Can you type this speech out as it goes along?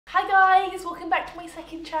Hi guys, welcome back to my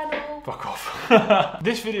second channel. Fuck off.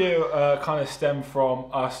 This video kind of stemmed from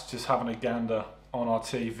us just having a gander on our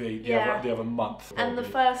TV the other month. And the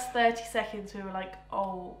first 30 seconds we were like,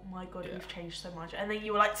 oh my god, we've changed so much. And then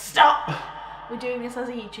you were like, stop! We're doing this as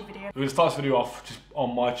a YouTube video. We're going to start this video off just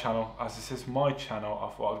on my channel. As this is my channel,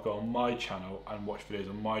 I thought I'd go on my channel and watch videos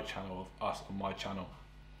on my channel of us on my channel.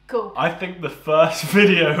 Cool. I think the first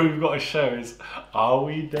video we've got to show is, are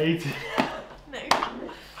we dating? No.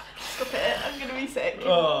 Stop it, I'm going to be sick.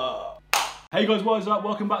 Hey guys, what is up?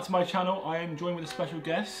 Welcome back to my channel. I am joined with a special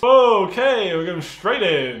guest. Okay, we're going straight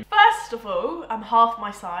in. First of all, I'm half my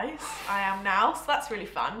size. I am now, so that's really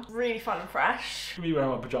fun. Really fun and fresh. Should be wearing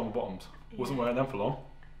my pyjama bottoms. Wasn't wearing them for long.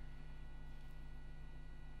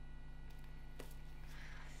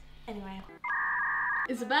 Anyway.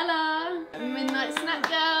 Isabella, midnight snack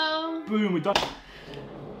girl. Boom, we're done.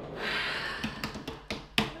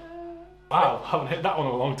 Wow, haven't hit that one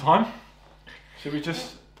in a long time. Should we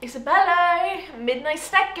just... Isabella, midnight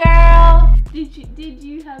snack girl. Did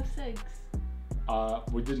you have sex?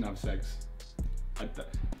 We didn't have sex.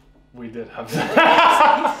 We did have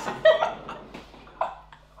sex.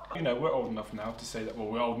 You know, we're old enough now to say that. Well,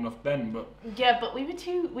 we're old enough then, but yeah, but we were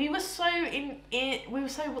so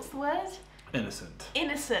what's the word? Innocent.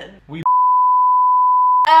 Innocent. We.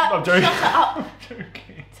 I'm joking. Shut up. I'm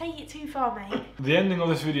joking. Take it too far, mate. The ending of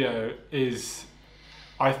this video is,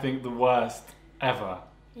 I think, the worst ever.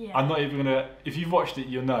 Yeah. I'm not even gonna. If you've watched it,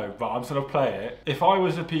 you'll know. But I'm just gonna play it. If I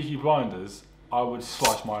was a Peaky Blinders, I would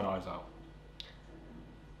slice my eyes out.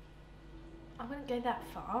 I wouldn't go that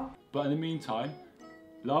far. But in the meantime,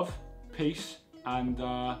 love, peace, and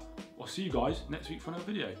I'll see you guys next week for another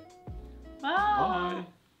video. Bye. Bye.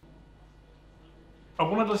 I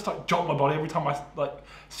want to just like jump my body every time I like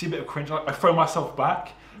see a bit of cringe. I throw myself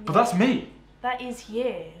back, but that's me. That is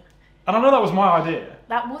you. And I know that was my idea.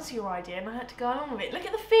 That was your idea, and I had to go along with it. Look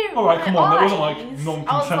at the fear. All right, come on. That wasn't like eyes. non-consensual.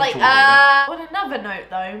 I was like, on another note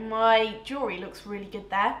though, my jewellery looks really good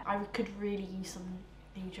there. I could really use some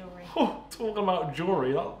new jewellery. Oh, talking about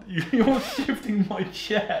jewellery, you're shifting my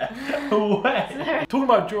chair away. Talking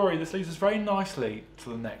about jewellery, this leads us very nicely to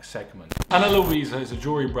the next segment. Ana Luisa is a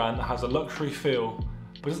jewellery brand that has a luxury feel,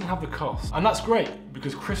 but doesn't have the cost. And that's great,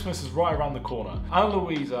 because Christmas is right around the corner. Ana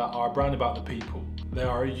Luisa are a brand about the people. They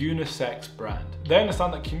are a unisex brand. They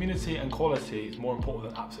understand that community and quality is more important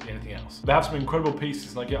than absolutely anything else. They have some incredible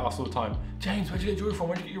pieces, and I get asked all the time, James, where'd you get jewellery from?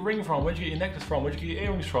 Where'd you get your ring from? Where'd you get your necklace from? Where'd you get your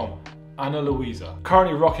earrings from? Ana Luisa.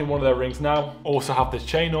 Currently rocking one of their rings now. Also have this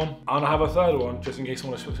chain on. And I have a third one, just in case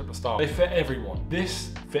someone switch up the style. They fit everyone.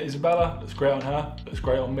 This fit Isabella, looks great on her, looks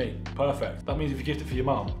great on me. Perfect. That means if you gift it for your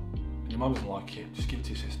mum, and your mum doesn't like it, just give it to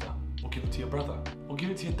your sister. Or give it to your brother. Or give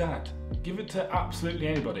it to your dad. Give it to absolutely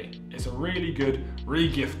anybody. It's a really good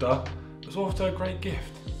re-gifter. It's also a great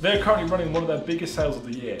gift. They're currently running one of their biggest sales of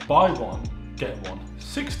the year. Buy one, get one.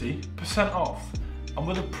 60% off. And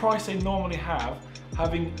with the price they normally have,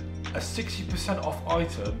 having a 60% off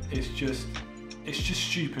item is just, it's just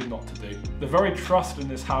stupid not to do. They're very trusted in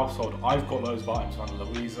this household. I've got those items from Ana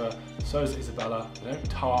Luisa, so does Isabella. They don't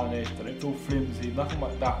tarnish, they don't feel flimsy, nothing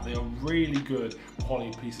like that. They are really good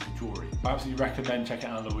quality pieces of jewellery. I absolutely recommend checking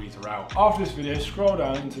Ana Luisa out. After this video, scroll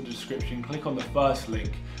down into the description, click on the first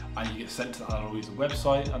link, and you get sent to the Ana Luisa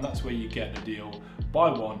website, and that's where you get the deal. Buy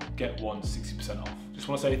one, get one, 60% off. Just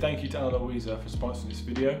want to say thank you to Ana Luisa for sponsoring this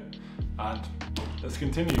video, and let's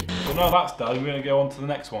continue. So now that's done, we're going to go on to the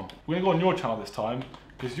next one. We're going to go on your channel this time,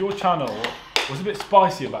 because your channel was a bit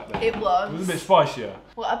spicier back then. It was. It was a bit spicier.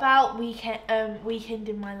 What about Weekend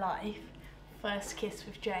in My Life? First kiss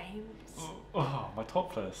with James. Oh, my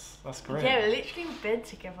topless. That's great. Yeah, we're literally in bed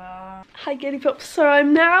together. Hi Giddy Pop. So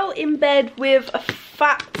I'm now in bed with a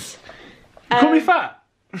fat... You call me fat?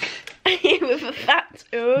 with a fat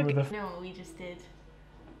dog. You know what we just did?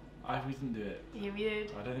 We didn't do it. Yeah, we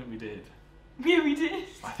did. I don't think we did. Yeah, we did.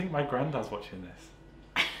 I think my granddad's watching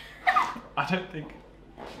this. I don't think...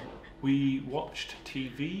 We watched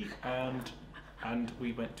TV and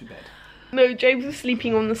we went to bed. No, James was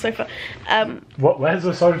sleeping on the sofa. What? Where's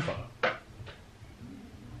the sofa?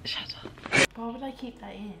 Shut up. Why would I keep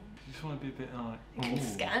that in? You just want to be a bit like...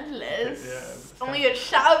 It's scandalous. Yeah, oh my god,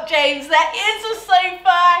 shut up, James. There is a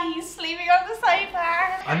sofa. He's sleeping on the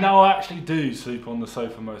sofa. And now I actually do sleep on the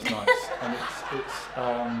sofa most nights.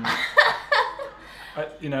 And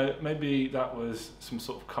you know, maybe that was some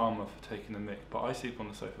sort of karma for taking the nick, but I sleep on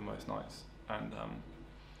the sofa most nights. And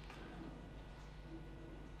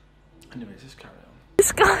anyways, just carry on.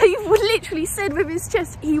 This guy literally said with his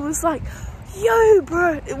chest, he was like, yo,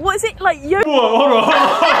 bro. What is it? Like, yo. Whoa, hold on.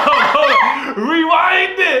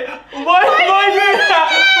 Rewind it. Why am I doing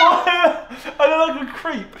that? I look like a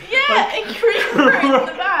creep. Yeah, like, a creeper in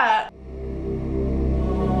the back.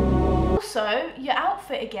 Also, your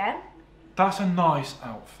outfit again. That's a nice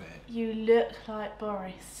outfit. You look like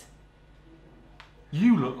Boris.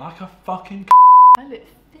 You look like a fucking I look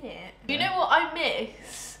fit. You know what I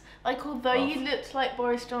miss? Like, although you looked like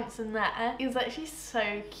Boris Johnson there, it was actually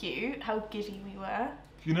so cute how giddy we were.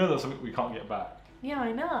 You know that's something we can't get back. Yeah,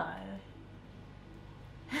 I know.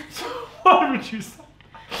 Why would you say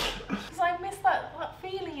that? Because I miss that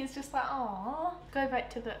feeling. It's just like, aww. Go back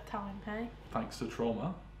to that time, hey? Thanks to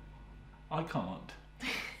trauma, I can't.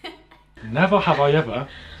 Never have I ever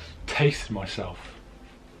tasted myself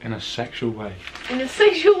in a sexual way. In a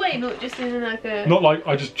sexual way, not just in like a... Not like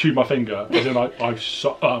I just chewed my finger, as in like I've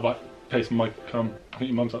like tasted my cum. I think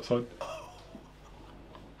your mum's outside.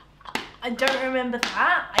 I don't remember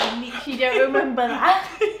that. I literally don't remember that.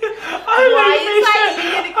 I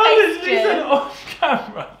literally said on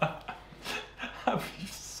camera. Have you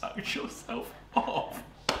sucked yourself off?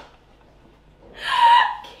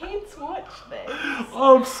 Kids watch this.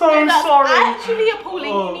 Oh, I'm so No, that's sorry. actually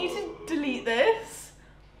appalling. You need to delete this.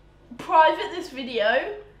 Private this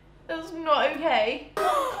video. That's not okay.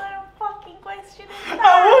 What kind of fucking question is that?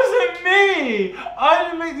 That wasn't me. I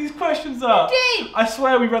didn't make these questions up. You did. I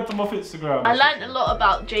swear we read them off Instagram. I learned a lot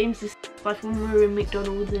about James's like when we were in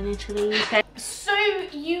McDonald's in Italy. Okay. So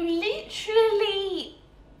you literally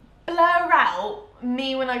blur out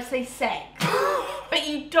me when I say sex, but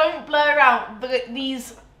you don't blur out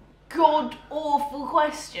these god awful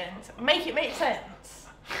questions. Make it make sense.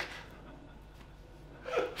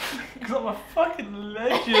 Because I'm a fucking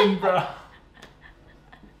legend, bro.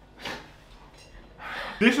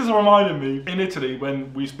 This has reminded me, in Italy,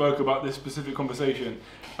 when we spoke about this specific conversation,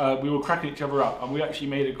 we were cracking each other up, and we actually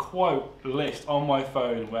made a quote list on my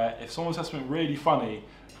phone where if someone says something really funny,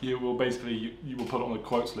 you will basically, you will put it on the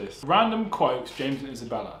quotes list. Random quotes, James and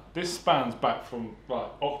Isabella. This spans back from like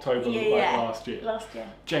October last year. Last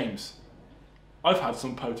year. James, I've had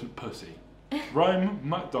some potent pussy. Rome,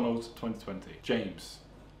 McDonald's 2020. James.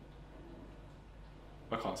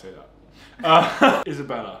 I can't say that.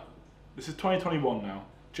 Isabella. This is 2021 now.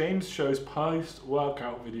 James shows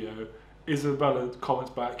post-workout video. Isabella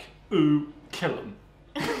comments back, ooh, kill him.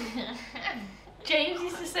 James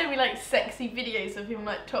used to send me like sexy videos of him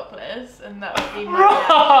like topless, and that would be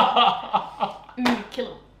my ooh,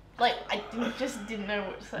 kill him. Like, I just didn't know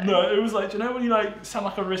what to say. No, it was like, do you know when you like sound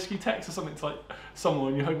like a risky text or something to like someone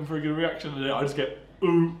and you're hoping for a good reaction, and I just get,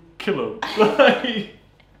 ooh, kill him. Like,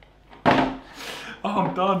 oh,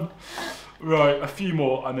 I'm done. Right, a few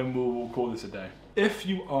more and then we'll call this a day. If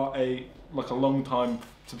you are a long time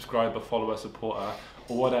subscriber, follower, supporter,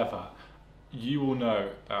 or whatever, you will know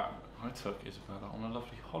that I took Isabella on a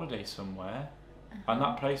lovely holiday somewhere, and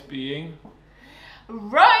that place being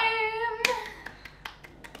Rome.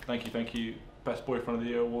 Thank you. Best Boyfriend of the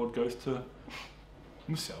Year award goes to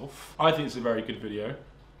himself. I think it's a very good video,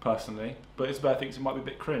 personally, but Isabella thinks it might be a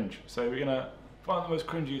bit cringe, so we're gonna find the most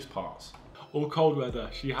cringiest parts. Or cold weather,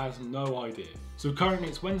 she has no idea. So currently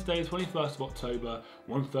it's Wednesday, 21st of October,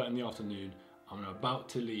 1:30 in the afternoon. I'm about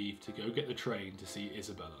to leave to go get the train to see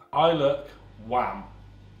Isabella. I look wham.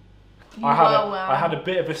 I had a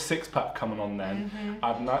bit of a six-pack coming on then.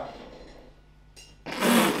 I had that.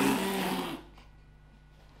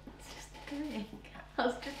 It's just a drink. I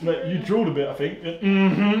was just Mate, you drawled a bit, I think.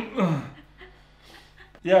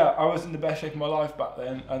 Yeah, I was in the best shape of my life back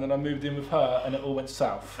then, and then I moved in with her, and it all went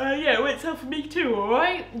south. yeah, it went south for me too,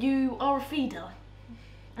 alright? You are a feeder,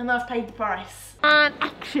 and I've paid the price. And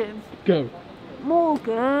action. Go.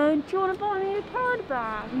 Morgan, do you want to buy me a Prada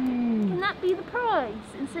bag? Can that be the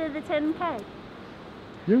price instead of the 10k?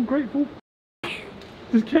 You're ungrateful.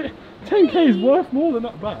 10k is worth more than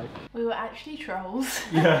that bag. We were actually trolls.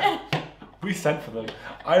 Yeah. We sent for them.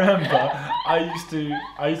 I remember I used to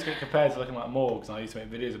get compared to looking like Morgs, and I used to make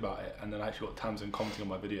videos about it, and then I actually got Tamsin commenting on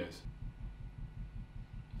my videos.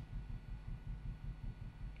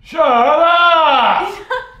 Shut up!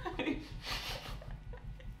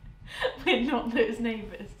 We're not those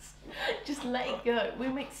neighbours. Just let it go. We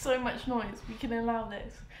make so much noise. We can allow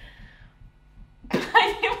this. I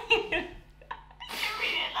didn't mean it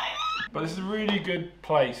like that. But this is a really good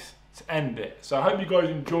place to end it. So I hope you guys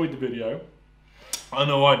enjoyed the video. I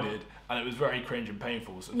know I did, and it was very cringe and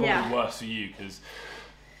painful, so it's probably worse for you, because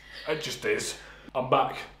it just is. I'm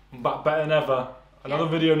back better than ever. Another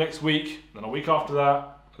video next week, then a week after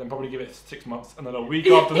that, then probably give it 6 months, and then a week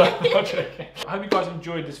after that. I'm joking. I hope you guys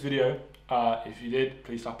enjoyed this video. If you did,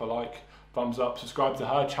 please slap a like, thumbs up, subscribe to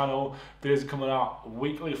her channel. Videos are coming out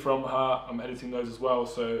weekly from her. I'm editing those as well,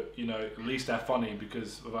 so you know, at least they're funny,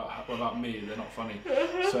 because without me, they're not funny.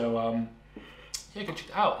 So yeah, go check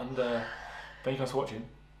it out. And thank you guys for watching.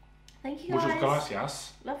 Thank you Muchas guys.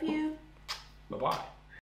 gracias. Love you. Bye bye.